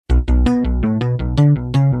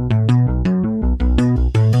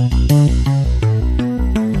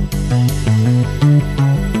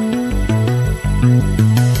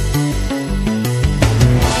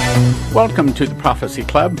Welcome to the Prophecy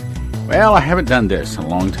Club. Well, I haven't done this in a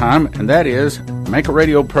long time, and that is make a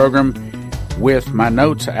radio program with my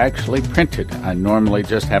notes actually printed. I normally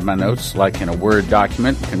just have my notes like in a Word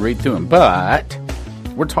document and can read through them, but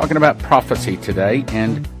we're talking about prophecy today,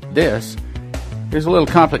 and this is a little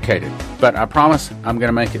complicated, but I promise I'm going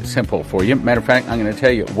to make it simple for you. Matter of fact, I'm going to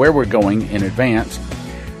tell you where we're going in advance,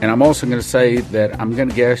 and I'm also going to say that I'm going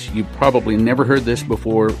to guess you probably never heard this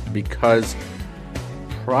before because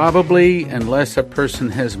probably, unless a person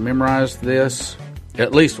has memorized this,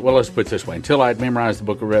 at least, well, let's put it this way. Until I'd memorized the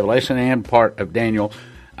book of Revelation and part of Daniel,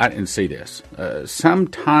 I didn't see this.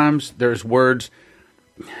 Sometimes there's words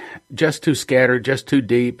just too scattered, just too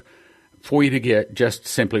deep for you to get just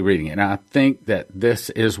simply reading it. And I think that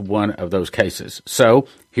this is one of those cases. So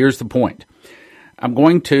here's the point. I'm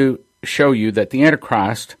going to show you that the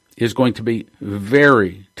Antichrist is going to be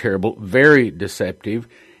very terrible, very deceptive,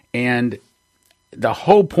 and the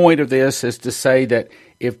whole point of this is to say that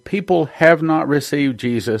if people have not received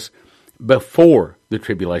Jesus before the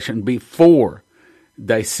tribulation, before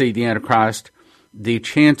they see the Antichrist, the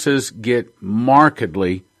chances get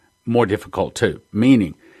markedly more difficult too.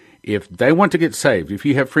 Meaning, if they want to get saved, if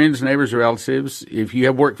you have friends, neighbors, relatives, if you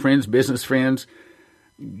have work friends, business friends,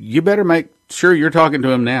 you better make sure you're talking to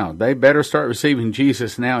them now. They better start receiving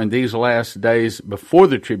Jesus now in these last days before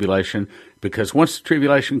the tribulation, because once the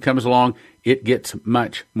tribulation comes along, it gets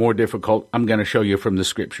much more difficult. I'm going to show you from the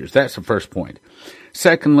scriptures. That's the first point.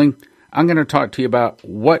 Secondly, I'm going to talk to you about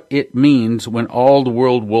what it means when all the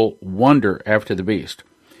world will wonder after the beast.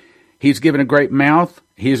 He's given a great mouth.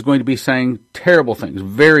 He is going to be saying terrible things,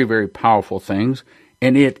 very, very powerful things.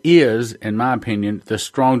 And it is, in my opinion, the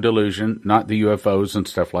strong delusion, not the UFOs and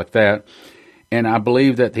stuff like that. And I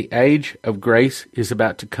believe that the age of grace is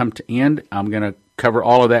about to come to end. I'm going to cover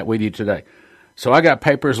all of that with you today. So I got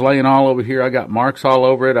papers laying all over here. I got marks all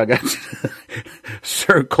over it. I got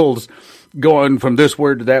circles going from this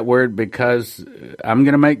word to that word because I'm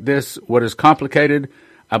going to make this, what is complicated,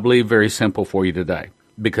 I believe very simple for you today.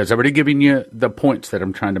 Because I've already given you the points that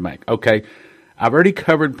I'm trying to make. Okay, I've already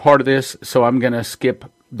covered part of this, so I'm going to skip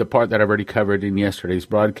the part that I've already covered in yesterday's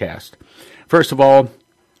broadcast. First of all,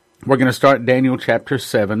 we're going to start Daniel chapter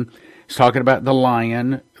 7. It's talking about the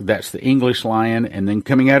lion. That's the English lion. And then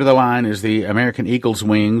coming out of the lion is the American eagle's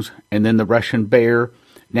wings. And then the Russian bear.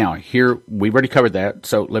 Now, here, we've already covered that.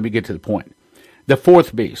 So let me get to the point. The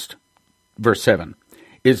fourth beast, verse 7,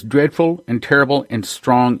 is dreadful and terrible and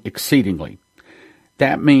strong exceedingly.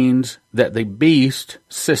 That means that the beast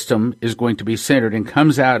system is going to be centered and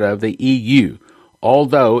comes out of the EU.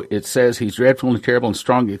 Although it says he's dreadful and terrible and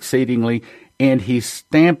strong exceedingly, and he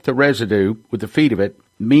stamped the residue with the feet of it,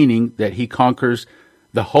 meaning that he conquers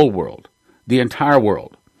the whole world, the entire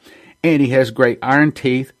world. And he has great iron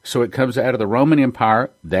teeth, so it comes out of the Roman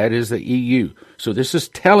Empire, that is the EU. So this is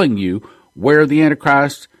telling you where the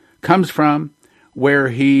Antichrist comes from, where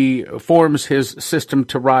he forms his system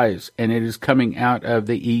to rise, and it is coming out of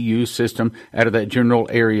the EU system, out of that general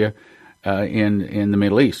area in the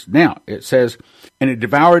Middle East. Now, it says, and it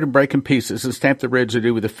devoured and brake in pieces and stamped the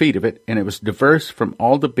residue with the feet of it, and it was diverse from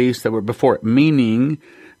all the beasts that were before it, meaning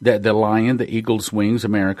that the lion, the eagle's wings,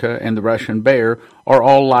 America, and the Russian bear are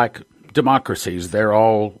all like democracies. They're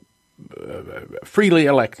all freely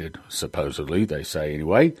elected, supposedly, they say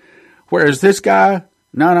anyway. Whereas this guy,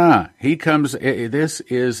 no, he comes, this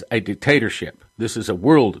is a dictatorship. This is a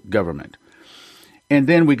world government. And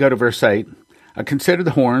then we go to verse 8. I consider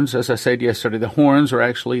the horns, as I said yesterday, the horns are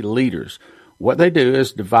actually leaders. What they do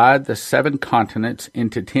is divide the 7 continents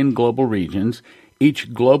into 10 global regions.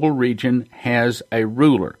 Each global region has a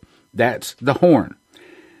ruler. That's the horn.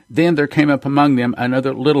 Then there came up among them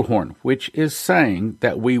another little horn, which is saying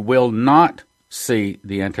that we will not see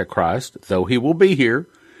the Antichrist, though he will be here.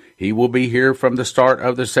 He will be here from the start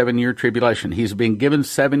of the 7-year tribulation. He's been given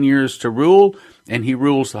 7 years to rule, and he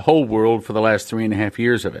rules the whole world for the last 3.5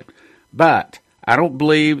 years of it. But I don't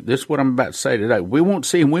believe, this is what I'm about to say today, we won't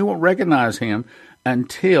see him, we won't recognize him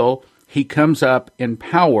until he comes up in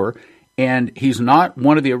power, and he's not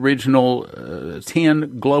one of the original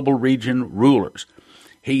 10 global region rulers.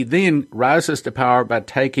 He then rises to power by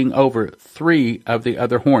taking over 3 of the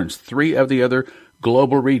other horns, 3 of the other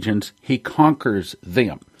global regions. He conquers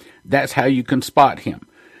them. That's how you can spot him.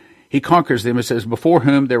 He conquers them. It says, before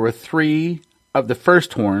whom there were 3 of the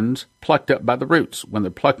first horns plucked up by the roots. When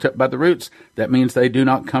they're plucked up by the roots, that means they do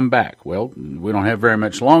not come back. Well, we don't have very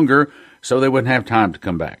much longer, so they wouldn't have time to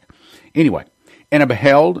come back. Anyway, and I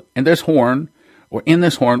beheld in this horn were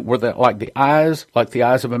like the eyes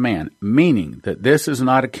of a man, meaning that this is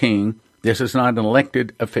not a king, this is not an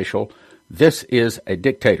elected official, this is a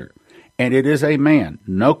dictator. And it is a man.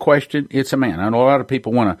 No question, it's a man. I know a lot of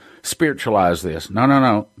people want to spiritualize this.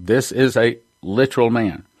 No. This is a literal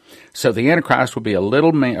man. So the Antichrist will be a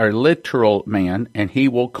little man, or literal man, and he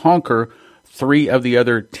will conquer three of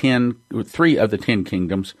the 10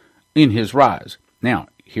 kingdoms in his rise. Now,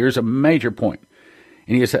 here's a major point.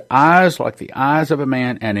 And he has eyes like the eyes of a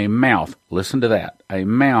man, and a mouth. Listen to that. A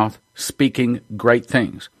mouth speaking great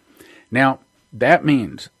things. Now, that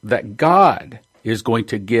means that God is going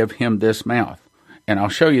to give him this mouth. And I'll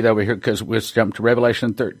show you that over here, because let's jump to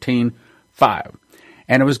Revelation 13:5.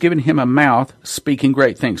 And it was given him a mouth speaking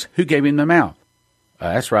great things. Who gave him the mouth?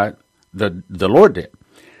 That's right. The Lord did.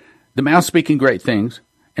 The mouth speaking great things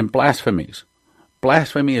and blasphemies.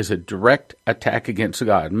 Blasphemy is a direct attack against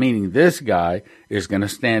God, meaning this guy is going to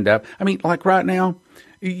stand up. I mean, like right now,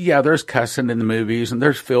 yeah, there's cussing in the movies and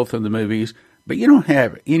there's filth in the movies, but you don't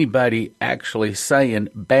have anybody actually saying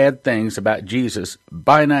bad things about Jesus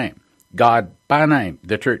by name. God by name,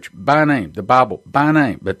 the church by name, the Bible by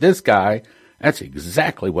name. But this guy, that's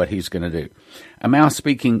exactly what he's going to do. A mouth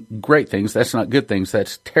speaking great things, that's not good things,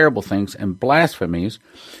 that's terrible things, and blasphemies.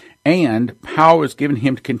 And power is given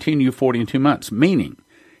him to continue 42 months, meaning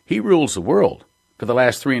he rules the world for the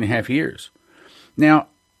last 3.5 years. Now,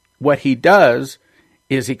 what he does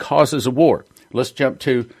is he causes a war. Let's jump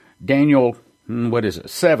to Daniel,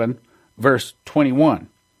 7, verse 21.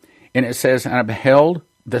 And it says, "And I beheld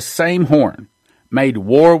the same horn, made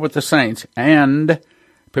war with the saints, and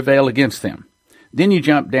prevailed against them." Then you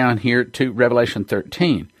jump down here to Revelation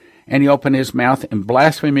 13. "And he opened his mouth in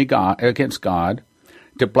blasphemy against God,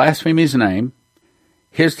 to blaspheme his name,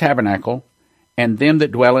 his tabernacle, and them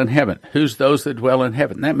that dwell in heaven." Who's those that dwell in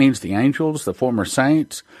heaven? That means the angels, the former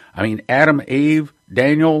saints. I mean, Adam, Eve,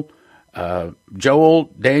 Daniel,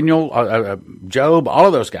 Joel, Daniel, Job, all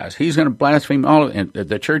of those guys. He's going to blaspheme all of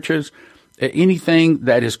the churches. Anything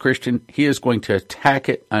that is Christian, he is going to attack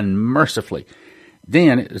it unmercifully.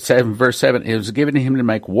 Then, it says in verse 7, "It was given to him to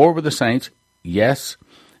make war with the saints." Yes,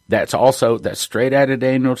 that's straight out of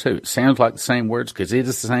Daniel too. It sounds like the same words, because it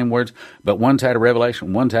is the same words, but one's out of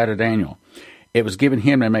Revelation, one's out of Daniel. It was given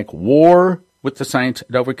him to make war with the saints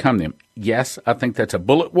and overcome them. Yes, I think that's a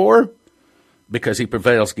bullet war, because he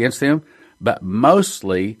prevails against them, but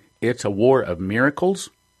mostly it's a war of miracles.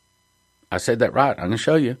 I said that right. I'm going to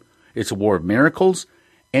show you. It's a war of miracles,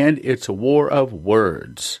 and it's a war of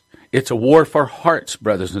words. It's a war for hearts,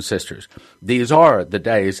 brothers and sisters. These are the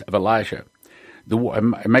days of Elijah.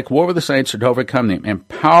 Make war with the saints to overcome them. And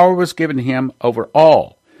power was given him over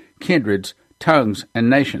all kindreds, tongues, and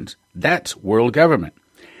nations. That's world government.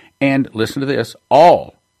 And listen to this.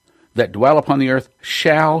 All that dwell upon the earth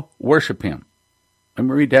shall worship him. Let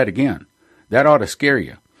me read that again. That ought to scare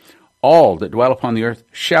you. All that dwell upon the earth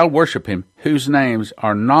shall worship him, whose names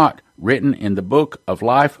are not written in the book of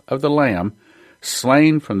life of the Lamb,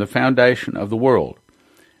 slain from the foundation of the world.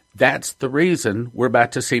 That's the reason we're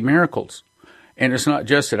about to see miracles. And it's not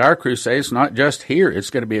just at our crusade, it's not just here, it's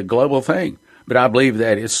going to be a global thing. But I believe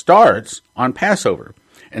that it starts on Passover.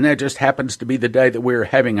 And that just happens to be the day that we're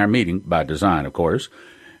having our meeting, by design, of course.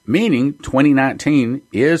 Meaning 2019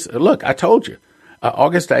 is, look, I told you,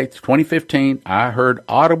 August 8th, 2015, I heard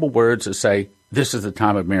audible words that say, this is the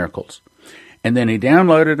time of miracles. And then he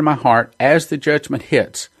downloaded in my heart, as the judgment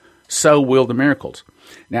hits, so will the miracles.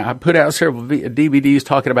 Now, I put out several DVDs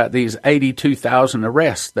talking about these 82,000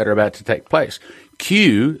 arrests that are about to take place.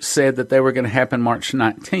 Q said that they were going to happen March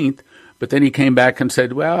 19th, but then he came back and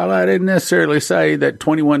said, well, I didn't necessarily say that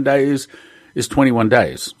 21 days is 21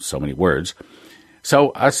 days. So many words.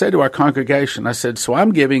 So I said to our congregation, I said, so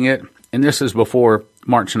I'm giving it, and this is before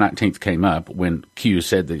March 19th came up when Q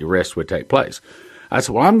said that the arrest would take place. I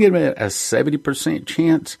said, well, I'm giving it a 70%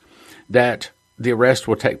 chance that the arrest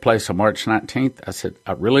will take place on March 19th. I said,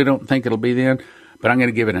 I really don't think it'll be then, but I'm going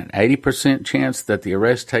to give it an 80% chance that the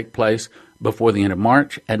arrest take place before the end of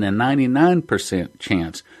March, and a 99%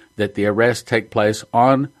 chance that the arrest take place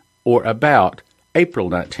on or about April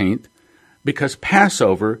 19th, because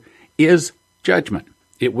Passover is judgment.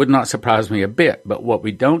 It would not surprise me a bit, but what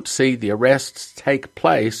we don't see, the arrests take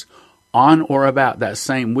place on or about that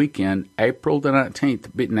same weekend, April the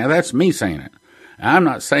 19th. Now, that's me saying it. I'm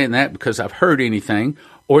not saying that because I've heard anything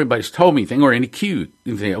or anybody's told me anything or any cue.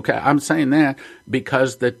 Okay, I'm saying that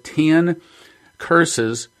because the 10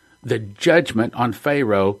 curses, the judgment on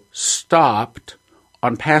Pharaoh stopped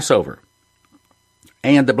on Passover.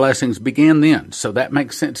 And the blessings began then. So that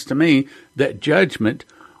makes sense to me that judgment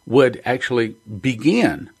would actually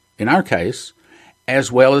begin, in our case,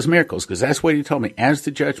 as well as miracles. Because that's what he told me. As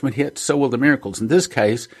the judgment hits, so will the miracles. In this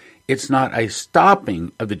case, it's not a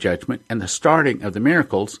stopping of the judgment and the starting of the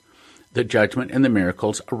miracles. the judgment and the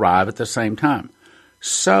miracles arrive at the same time.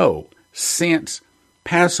 So, since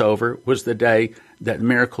Passover was the day that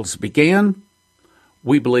miracles began,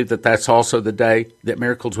 we believe that that's also the day that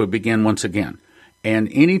miracles would begin once again. And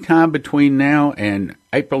any time between now and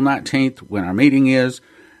April 19th, when our meeting is,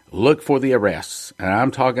 look for the arrests. And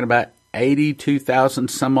I'm talking about 82,000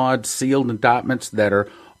 some odd sealed indictments that are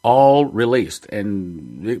all released.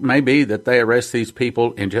 And it may be that they arrest these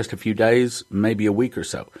people in just a few days, maybe a week or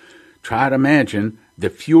so. Try to imagine the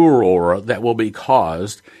furor that will be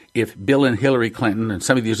caused if Bill and Hillary Clinton and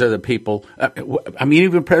some of these other people,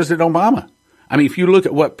 even President Obama. If you look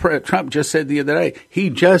at what Trump just said the other day, he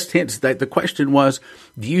just hints that the question was,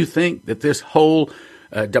 do you think that this whole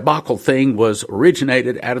debacle thing was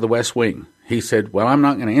originated out of the West Wing? He said, well, I'm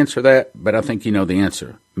not going to answer that, but I think you know the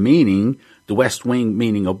answer, meaning the West Wing,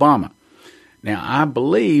 meaning Obama. Now, I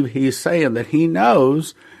believe he's saying that he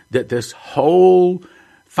knows that this whole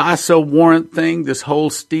FISA warrant thing, this whole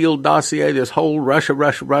Steele dossier, this whole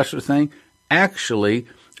Russia thing, actually,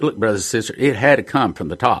 look, brothers and sisters, it had to come from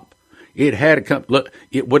the top. It had to come. Look,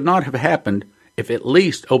 it would not have happened if at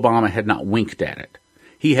least Obama had not winked at it.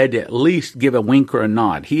 He had to at least give a wink or a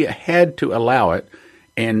nod. He had to allow it.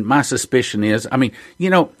 And my suspicion is,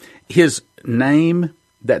 his name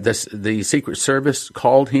that the Secret Service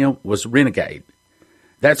called him was renegade.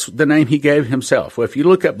 That's the name he gave himself. Well, if you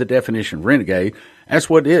look up the definition of renegade, that's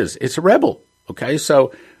what it is. It's a rebel. Okay, so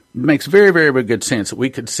it makes very, very, very good sense that we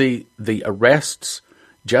could see the arrests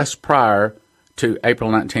just prior to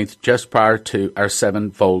April 19th, just prior to our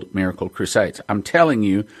sevenfold miracle crusades. I'm telling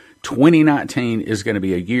you, 2019 is going to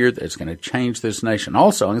be a year that's going to change this nation.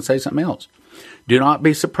 Also, I'm going to say something else. Do not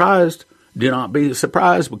be surprised. Do not be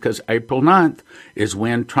surprised, because April 9th is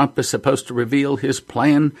when Trump is supposed to reveal his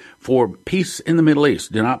plan for peace in the Middle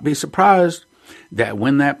East. Do not be surprised that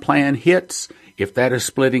when that plan hits, if that is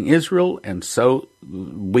splitting Israel, and so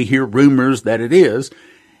we hear rumors that it is,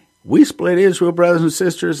 we split Israel, brothers and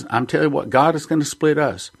sisters. I'm telling you what, God is going to split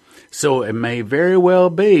us. So it may very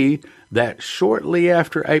well be that shortly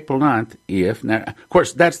after April 9th, now, of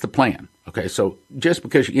course, that's the plan. Okay, so just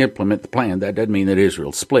because you implement the plan, that doesn't mean that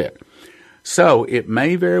Israel's split. So it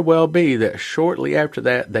may very well be that shortly after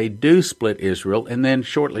that, they do split Israel, and then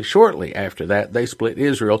shortly after that, they split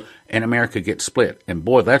Israel, and America gets split. And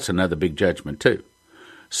boy, that's another big judgment too.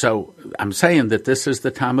 So I'm saying that this is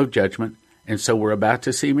the time of judgment, and so we're about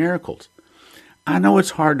to see miracles. I know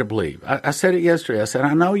it's hard to believe. I said it yesterday. I said,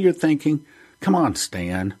 I know you're thinking, come on,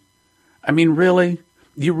 Stan. Really?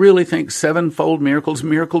 You really think sevenfold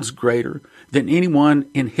miracles greater than anyone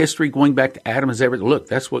in history going back to Adam has ever? Look,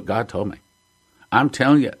 that's what God told me. I'm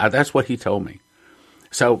telling you, that's what he told me.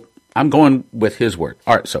 So I'm going with his word.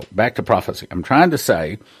 All right, so back to prophecy. I'm trying to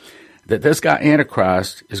say that this guy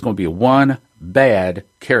Antichrist is going to be one bad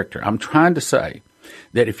character. I'm trying to say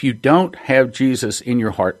that if you don't have Jesus in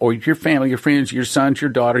your heart, or your family, your friends, your sons, your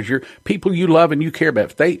daughters, your people you love and you care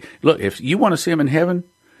about, if you want to see them in heaven,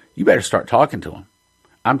 you better start talking to them.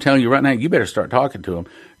 I'm telling you right now, you better start talking to them.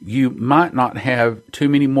 You might not have too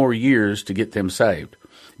many more years to get them saved,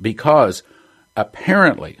 because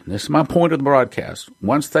apparently, and this is my point of the broadcast,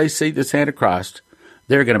 once they see this Antichrist,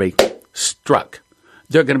 they're going to be struck.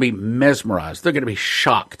 They're going to be mesmerized. They're going to be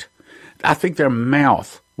shocked. I think their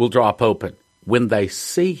mouth will drop open when they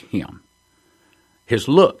see him. His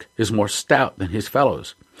look is more stout than his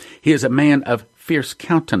fellows. He is a man of fierce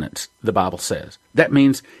countenance, the Bible says. That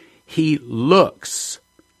means he looks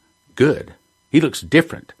good. He looks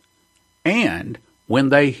different. And when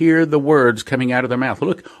they hear the words coming out of their mouth,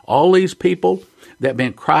 look, all these people that have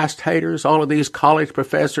been Christ haters, all of these college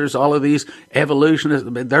professors, all of these evolutionists,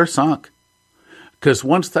 they're sunk. Because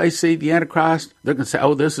once they see the Antichrist, they're going to say,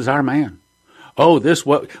 oh, this is our man. Oh,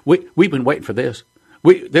 we've been waiting for this.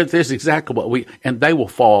 This is exactly what and they will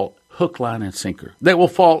fall hook, line, and sinker. They will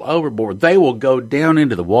fall overboard. They will go down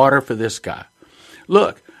into the water for this guy.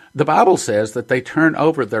 Look, the Bible says that they turn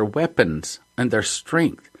over their weapons and their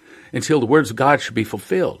strength until the words of God should be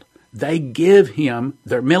fulfilled. They give him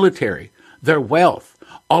their military, their wealth,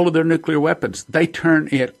 all of their nuclear weapons. They turn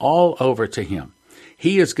it all over to him.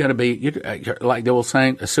 He is going to be, like they were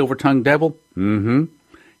saying, a silver-tongued devil. Mm-hmm.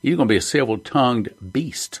 He's going to be a silver-tongued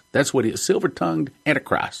beast. That's what he is, silver-tongued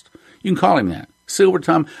Antichrist. You can call him that.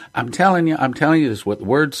 Silver-tongued. I'm telling you, this is what the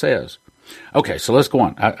Word says. Okay, so let's go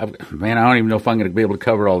on. I don't even know if I'm going to be able to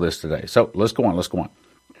cover all this today. So let's go on.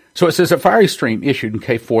 So it says, a fiery stream issued and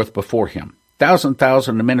came forth before him.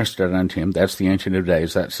 1,000 ministered unto him. That's the Ancient of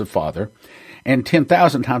Days. That's the Father. And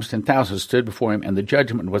 10,000 times 10,000 stood before him, and the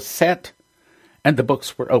judgment was set, and the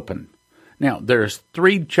books were opened. Now, there's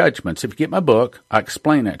 3 judgments. If you get my book, I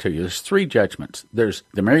explain that to you. There's 3 judgments. There's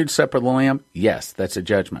the marriage supper of the Lamb. Yes, that's a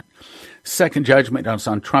judgment. Second judgment is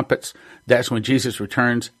on trumpets. That's when Jesus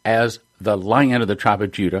returns as the Lion of the tribe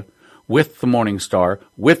of Judah, with the morning star,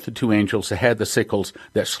 with the 2 angels that had the sickles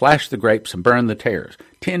that slashed the grapes and burned the tares.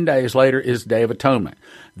 10 days later is Day of Atonement.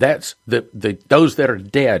 That's those that are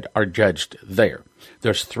dead are judged there.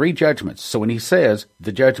 There's 3 judgments. So when he says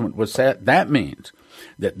the judgment was set, that means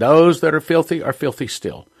that those that are filthy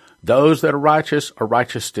still. Those that are righteous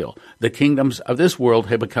still. The kingdoms of this world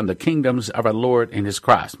have become the kingdoms of our Lord and his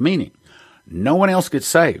Christ, meaning no one else gets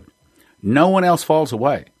saved. No one else falls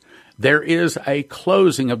away. There is a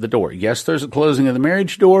closing of the door. Yes, there's a closing of the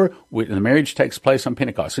marriage door. The marriage takes place on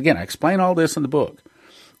Pentecost. Again, I explain all this in the book.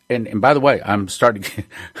 And by the way, I'm starting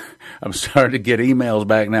to get emails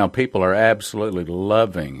back now. People are absolutely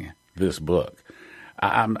loving this book.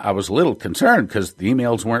 I was a little concerned because the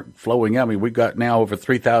emails weren't flowing out. I mean, we've got now over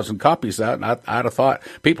 3,000 copies out, and I'd have thought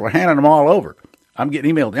people are handing them all over. I'm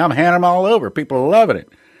getting emails. I'm handing them all over. People are loving it.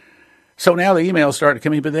 So now the emails started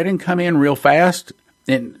coming, but they didn't come in real fast.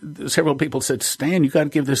 And several people said, Stan, you got to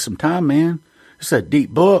give this some time, man. It's a deep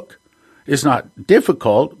book. It's not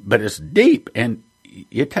difficult, but it's deep, and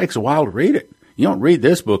it takes a while to read it. You don't read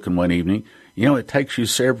this book in one evening. You know, it takes you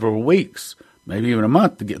several weeks, maybe even a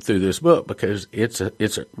month to get through this book because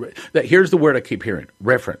here's the word I keep hearing,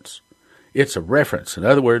 reference. It's a reference. In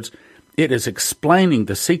other words, it is explaining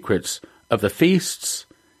the secrets of the feasts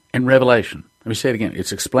and Revelation. Let me say it again.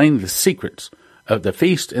 It's explaining the secrets of the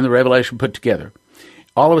feast and the Revelation put together.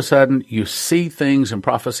 All of a sudden, you see things in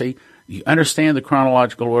prophecy. You understand the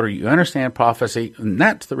chronological order. You understand prophecy. And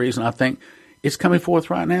that's the reason I think it's coming forth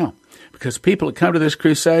right now. Because people that come to this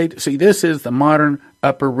crusade, see, this is the modern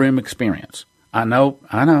upper room experience. I know.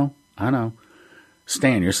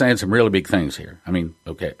 Stan, you're saying some really big things here. I mean,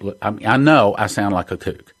 okay, look, I know I sound like a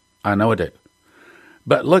kook. I know I do.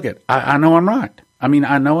 But look I know I'm right. I mean,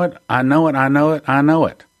 I know it.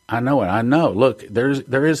 Look,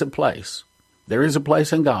 there is a place. There is a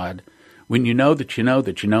place in God when you know that you know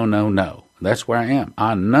that you know. That's where I am.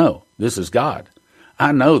 I know this is God.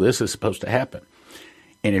 I know this is supposed to happen.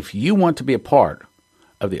 And if you want to be a part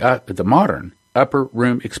of the modern upper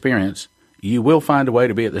room experience, you will find a way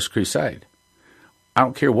to be at this crusade. I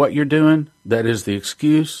don't care what you're doing. That is the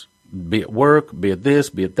excuse. Be at work, be at this,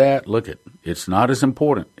 be at that. Look, it's not as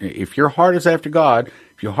important. If your heart is after God,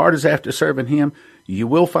 if your heart is after serving Him, you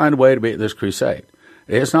will find a way to be at this crusade.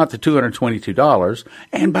 It's not the $222.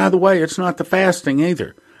 And by the way, it's not the fasting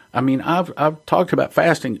either. I mean, I've talked about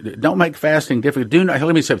fasting. Don't make fasting difficult.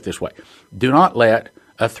 Let me say it this way. Do not let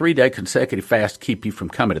a 3-day consecutive fast keep you from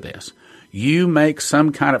coming to this. You make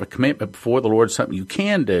some kind of a commitment before the Lord, something you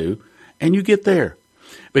can do, and you get there.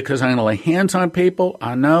 Because I'm going to lay hands on people.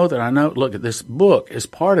 I know. Look, this book is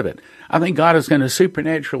part of it. I think God is going to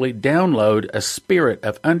supernaturally download a spirit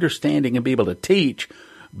of understanding and be able to teach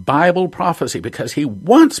Bible prophecy because He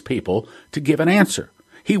wants people to give an answer.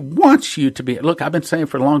 He wants you to be, look, I've been saying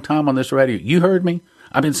for a long time on this radio, you heard me?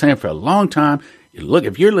 I've been saying for a long time, look,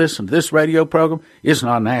 if you're listening to this radio program, it's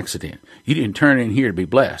not an accident. You didn't turn in here to be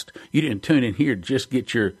blessed. You didn't tune in here to just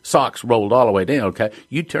get your socks rolled all the way down, okay?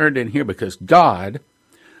 You turned in here because God,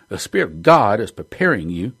 the Spirit of God, is preparing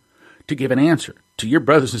you to give an answer to your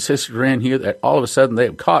brothers and sisters around here that all of a sudden they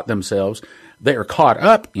have caught themselves. They are caught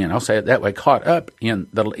up in, I'll say it that way, caught up in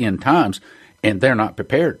the end times, and they're not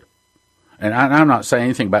prepared. And I'm not saying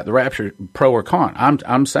anything about the rapture, pro or con.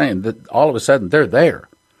 I'm saying that all of a sudden they're there.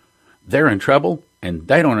 They're in trouble, and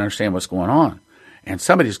they don't understand what's going on. And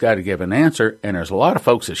somebody's got to give an answer, and there's a lot of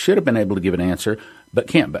folks that should have been able to give an answer, but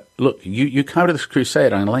can't. But look, you come to this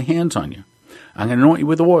crusade, I'm going to lay hands on you. I'm going to anoint you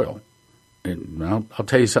with oil. And I'll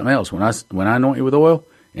tell you something else. When I anoint you with oil,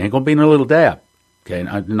 it ain't going to be no little dab. Okay,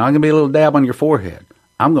 not going to be a little dab on your forehead.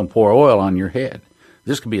 I'm going to pour oil on your head.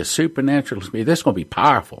 This could be a supernatural experience. This is going to be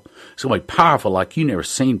powerful. It's going to be powerful like you never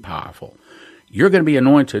seen powerful. You're going to be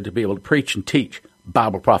anointed to be able to preach and teach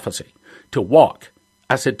Bible prophecy, to walk.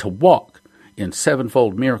 I said to walk in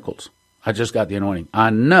sevenfold miracles. I just got the anointing. I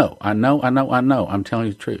know. I'm telling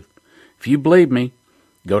you the truth. If you believe me,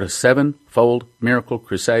 go to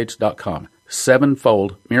sevenfoldmiraclecrusades.com.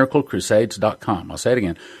 Sevenfoldmiraclecrusades.com. I'll say it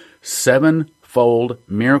again.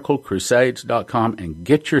 Sevenfoldmiraclecrusades.com and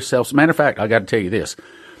get yourself. As a matter of fact, I got to tell you this.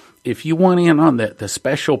 If you want in on the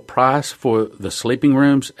special price for the sleeping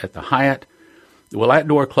rooms at the Hyatt, well, that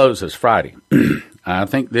door closes Friday. I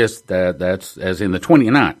think that's as in the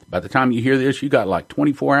 29th. By the time you hear this, you got like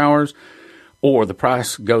 24 hours, or the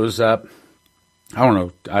price goes up. I don't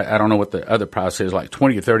know. I don't know what the other price is, like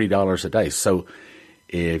 $20 or $30 a day. So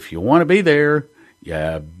if you want to be there,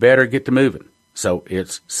 you better get to moving. So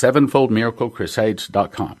it's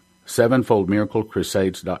sevenfoldmiraclecrusades.com.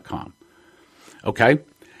 sevenfoldmiraclecrusades.com. Okay?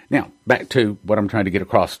 Now, back to what I'm trying to get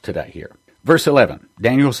across today here. Verse 11,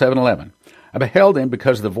 Daniel 7:11. I beheld him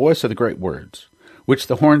because of the voice of the great words, which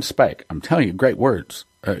the horn spake. I'm telling you, great words.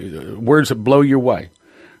 Words that blow your way.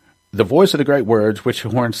 The voice of the great words which the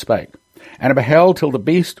horn spake. And I beheld till the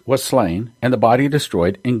beast was slain, and the body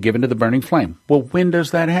destroyed, and given to the burning flame. Well, when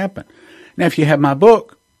does that happen? Now, if you have my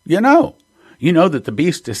book, you know that the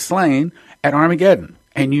beast is slain at Armageddon.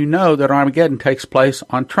 And you know that Armageddon takes place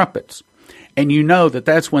on trumpets. And you know that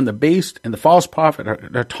that's when the beast and the false prophet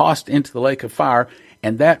are tossed into the lake of fire.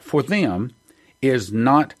 And that, for them, is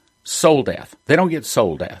not soul death. They don't get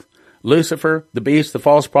soul death. Lucifer, the beast, the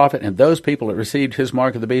false prophet, and those people that received his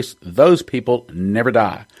mark of the beast, those people never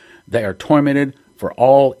die. They are tormented for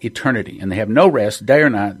all eternity. And they have no rest day or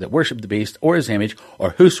night that worship the beast or his image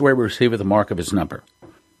or whosoever receiveth the mark of his number.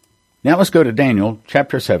 Now let's go to Daniel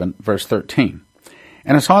chapter 7, verse 13.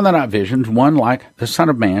 And I saw in the night visions one like the Son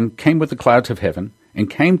of Man came with the clouds of heaven and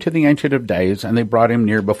came to the Ancient of Days, and they brought him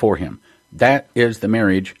near before him. That is the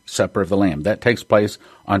marriage supper of the Lamb. That takes place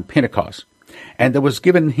on Pentecost. And there was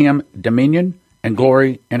given him dominion and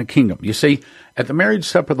glory and a kingdom. You see, at the marriage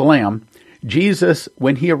supper of the Lamb, Jesus,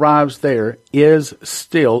 when he arrives there, is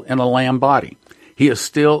still in a lamb body. He is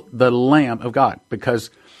still the Lamb of God, because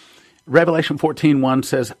Revelation 14:1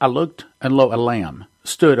 says, I looked, and lo, a lamb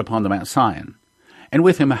stood upon the Mount Zion, and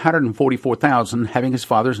with him 144,000, having his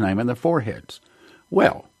Father's name on their foreheads.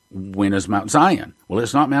 Well, when is Mount Zion? Well,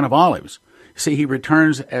 it's not Mount of Olives. See, he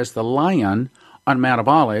returns as the Lion on Mount of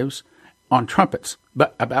Olives on trumpets.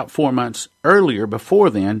 But about 4 months earlier, before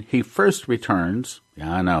then, he first returns.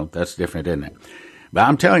 Yeah, I know, that's different, isn't it? But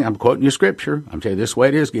I'm telling you, I'm quoting you scripture. I'm telling you, this way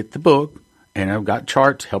it is. Get the book. And I've got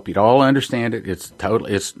charts, help you to all understand it. It's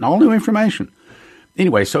all new information.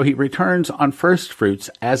 Anyway, so he returns on first fruits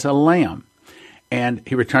as a lamb. And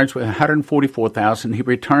he returns with 144,000. He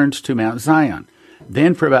returns to Mount Zion.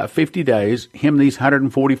 Then for about 50 days, these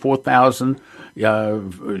 144,000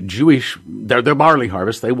 Jewish, their barley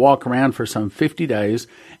harvest, they walk around for some 50 days.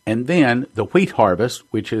 And then the wheat harvest,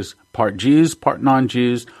 which is part Jews, part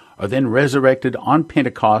non-Jews, are then resurrected on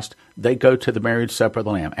Pentecost. They go to the marriage supper of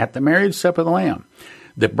the Lamb. At the marriage supper of the Lamb,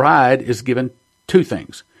 the bride is given two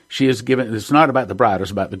things. She is given, it's not about the bride,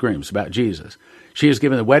 it's about the groom, it's about Jesus. She is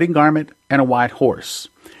given the wedding garment and a white horse.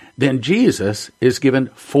 Then Jesus is given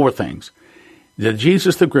four things.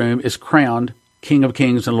 Jesus, the groom, is crowned King of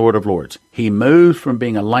Kings and Lord of Lords. He moves from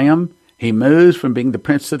being a lamb, he moves from being the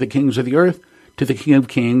prince of the kings of the earth to the King of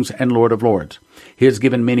Kings and Lord of Lords. He is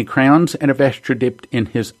given many crowns and a vesture dipped in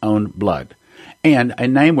his own blood, and a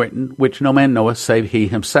name written which no man knoweth save he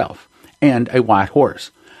himself, and a white horse.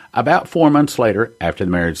 About 4 months later, after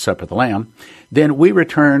the marriage supper of the Lamb, then we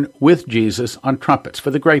return with Jesus on trumpets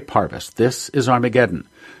for the grape harvest. This is Armageddon.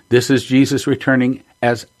 This is Jesus returning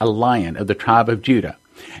as a lion of the tribe of Judah.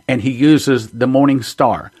 And he uses the morning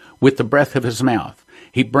star with the breath of his mouth.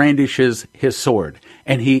 He brandishes his sword,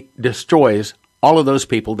 and he destroys all of those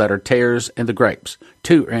people that are tares in the grapes.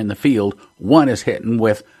 Two are in the field. One is hidden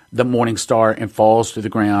with the morning star and falls to the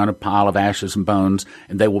ground, a pile of ashes and bones,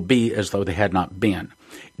 and they will be as though they had not been,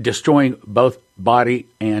 destroying both body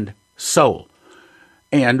and soul.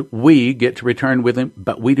 And we get to return with him,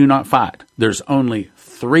 but we do not fight. There's only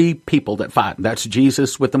three people that fight. That's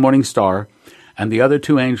Jesus with the morning star, and the other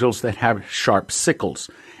two angels that have sharp sickles,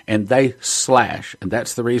 and they slash. And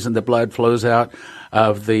that's the reason the blood flows out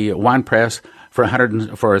of the winepress for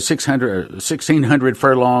 1,600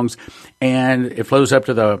 furlongs, and it flows up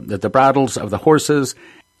to the bridles of the horses,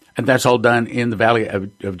 and that's all done in the valley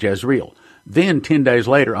of Jezreel. Then 10 days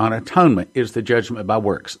later on atonement is the judgment by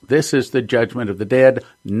works. This is the judgment of the dead,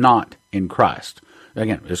 not in Christ.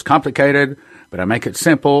 Again, it's complicated, but I make it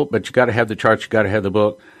simple, but you got to have the chart, you got to have the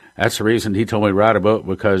book. That's the reason he told me to write a book,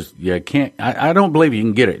 because you can't, I don't believe you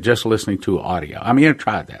can get it just listening to audio. I mean, I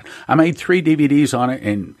tried that. I made 3 DVDs on it,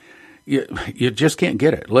 and you just can't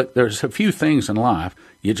get it. Look, there's a few things in life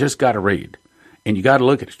you just got to read. And you got to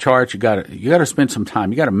look at the charts. You got to spend some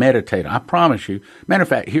time. You got to meditate. I promise you. Matter of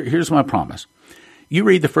fact, here's my promise. You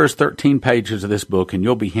read the first 13 pages of this book, and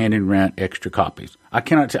you'll be handing around extra copies. I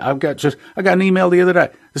cannot tell. I got an email the other day.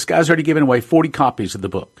 This guy's already given away 40 copies of the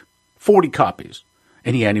book. 40 copies.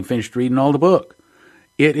 And he hadn't even finished reading all the book.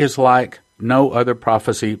 It is like no other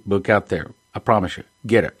prophecy book out there. I promise you.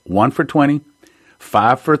 Get it. 1 for 20,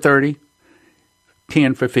 5 for 30,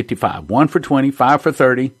 10 for 55. 1 for 20, 5 for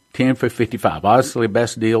 30, 10 for 55. Obviously, the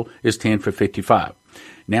best deal is 10 for 55.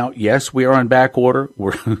 Now, yes, we are on back order.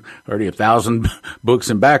 We're already 1,000 books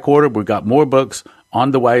in back order. We've got more books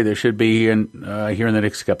on the way. They should be here in the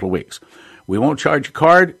next couple of weeks. We won't charge a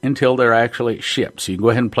card until they're actually shipped. So you can go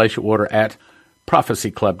ahead and place your order at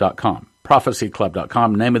prophecyclub.com.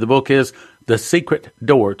 Prophecyclub.com. The name of the book is The Secret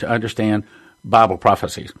Door to Understand Bible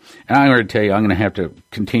Prophecies. And I'm going to tell you, I'm going to have to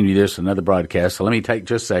continue this another broadcast. So let me take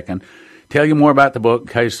just a second, tell you more about the book in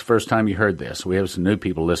case the first time you heard this. We have some new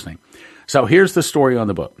people listening. So here's the story on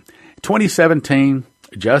the book. 2017,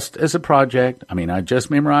 just as a project, I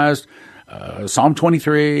just memorized Psalm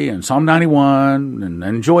 23 and Psalm 91 and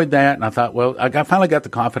enjoyed that. And I thought, well, I finally got the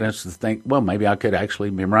confidence to think, well, maybe I could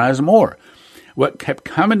actually memorize more. What kept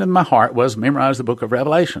coming to my heart was memorize the book of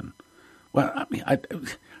Revelation. Well,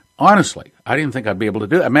 honestly, I didn't think I'd be able to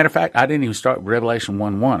do it. As a matter of fact, I didn't even start Revelation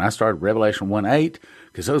 1:1. I started Revelation 1:8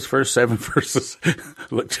 because those first 7 verses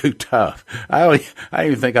looked too tough. I didn't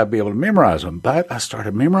even think I'd be able to memorize them, but I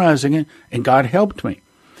started memorizing it, and God helped me.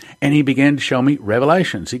 And he began to show me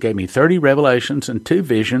revelations. He gave me 30 revelations and 2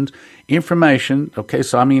 visions, information. Okay,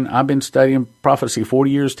 so I've been studying prophecy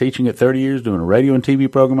 40 years, teaching it 30 years, doing a radio and TV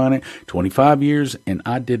program on it, 25 years, and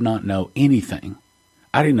I did not know anything.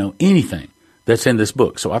 I didn't know anything that's in this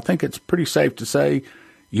book. So I think it's pretty safe to say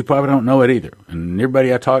you probably don't know it either. And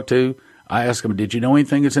everybody I talk to, I ask them, did you know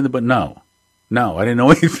anything that's in the book? No, I didn't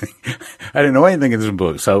know anything. I didn't know anything in this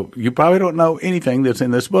book. So you probably don't know anything that's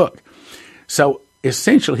in this book. So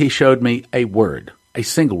essentially, he showed me a word, a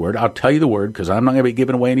single word. I'll tell you the word because I'm not going to be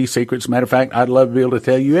giving away any secrets. Matter of fact, I'd love to be able to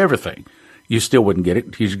tell you everything. You still wouldn't get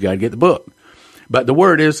it because you got to get the book. But the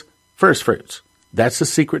word is first fruits. That's the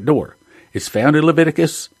secret door. It's found in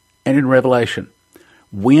Leviticus and in Revelation.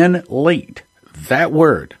 When leet, that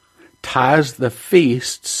word ties the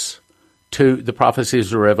feasts to the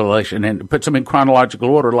prophecies of Revelation and puts them in chronological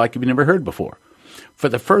order like you've never heard before. For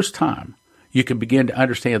the first time, you can begin to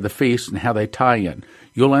understand the feasts and how they tie in.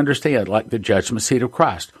 You'll understand, like the judgment seat of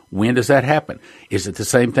Christ. When does that happen? Is it the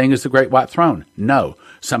same thing as the Great White Throne? No.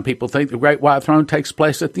 Some people think the Great White Throne takes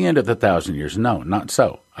place at the end of the 1,000 years. No, not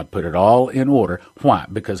so. I put it all in order. Why?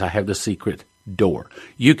 Because I have the secret door.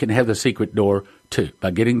 You can have the secret door too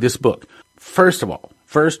by getting this book. First of all,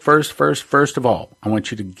 first of all, I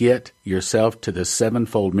want you to get yourself to the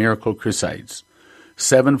Sevenfold Miracle Crusades.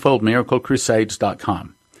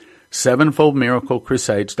 Sevenfoldmiraclecrusades.com.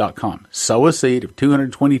 Sevenfoldmiraclecrusades.com. Sow a seed of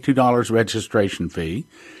 $222 registration fee.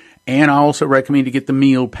 And I also recommend you get the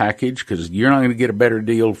meal package because you're not going to get a better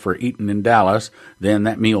deal for eating in Dallas than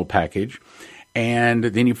that meal package. And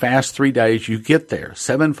then you fast 3 days, you get there.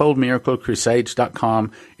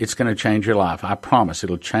 Sevenfoldmiraclecrusades.com. It's going to change your life. I promise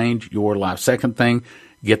it'll change your life. Second thing,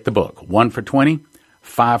 get the book. 1 for 20,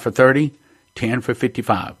 5 for 30, 10 for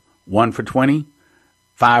 55. 1 for 20,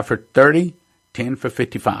 5 for 30, 10 for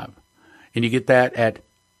 55. And you get that at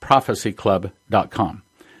prophecyclub.com.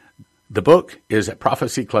 The book is at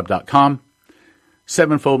prophecyclub.com.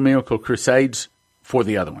 Sevenfold Miracle Crusades for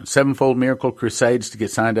the other one. Sevenfold Miracle Crusades to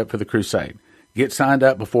get signed up for the crusade. Get signed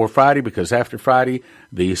up before Friday because after Friday,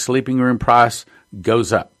 the sleeping room price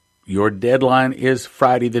goes up. Your deadline is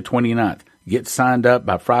Friday the 29th. Get signed up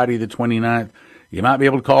by Friday the 29th. You might be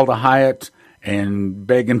able to call the Hyatt and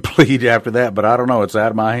beg and plead after that, but I don't know. It's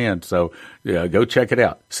out of my hands. So go check it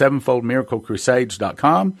out.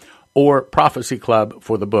 Sevenfoldmiraclecrusades.com or Prophecy Club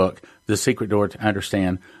for the book, The Secret Door to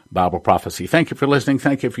Understand Bible Prophecy. Thank you for listening.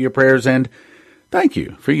 Thank you for your prayers, and thank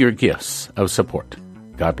you for your gifts of support.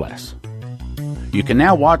 God bless. You can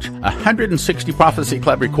now watch 160 Prophecy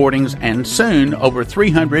Club recordings and soon over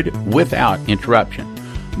 300 without interruption.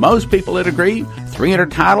 Most people would agree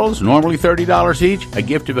 300 titles, normally $30 each. A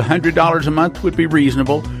gift of $100 a month would be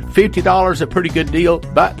reasonable. $50 a pretty good deal,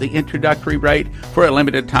 but the introductory rate for a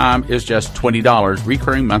limited time is just $20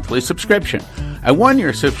 recurring monthly subscription. A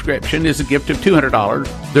 1-year subscription is a gift of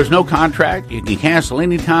 $200. There's no contract. You can cancel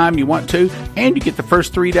anytime you want to, and you get the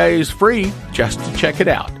first 3 days free just to check it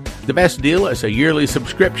out. The best deal is a yearly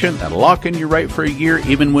subscription that'll lock in your rate for a year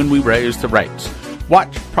even when we raise the rates.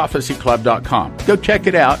 Watch prophecyclub.com. Go check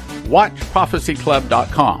it out. Watch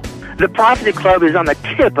prophecyclub.com. The Prophecy Club is on the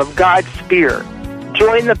tip of God's spear.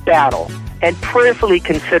 Join the battle and prayerfully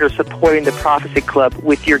consider supporting the Prophecy Club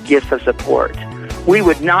with your gifts of support. We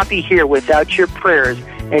would not be here without your prayers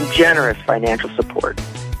and generous financial support.